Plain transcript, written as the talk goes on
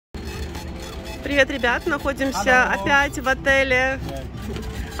Привет, ребят! Находимся опять в отеле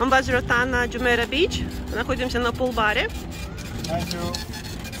Amwaj Rotana, Jumeirah Beach. Находимся на пул-баре.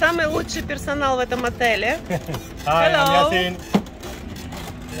 Самый лучший персонал в этом отеле. Hi, Hello. I'm Yasin.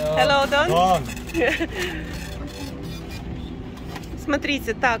 Hello, Don. Don.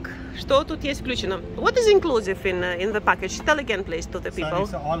 Смотрите, так, что тут есть включено? What is inclusive in the package? Tell again, please, to the people.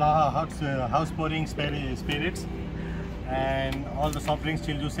 So it's all house pouring spirits and all the soft drinks,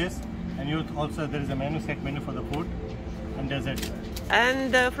 chill juices, and also there is a set menu for the food and desserts.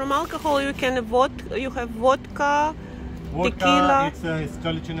 And from alcohol you have vodka, tequila. It's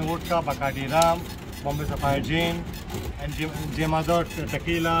California vodka, Bacardi rum, Bombay Sapphire gin, and Gemador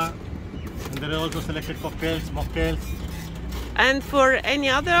tequila. And there are also selected cocktails, mocktails. And for any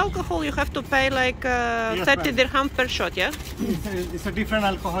other alcohol, you have to pay like 30 dirham per shot, yeah? It's a different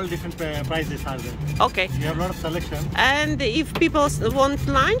alcohol, different prices are there. Okay. You have a lot of selection. And if people want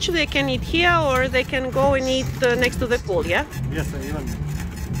lunch, they can eat here or they can go and eat next to the pool, yeah? Yes, sir, even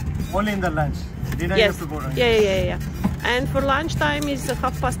only in the lunch. Dinner Yes. you have to go right? Yeah. And for lunchtime is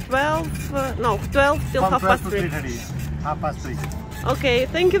 12:30. No, 12 till From 12 to 3:30. 3:30. 3:30. Okay,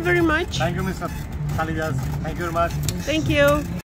 thank you very much. Thank you, Mr. Khalijas. Thank you very much. Thank you.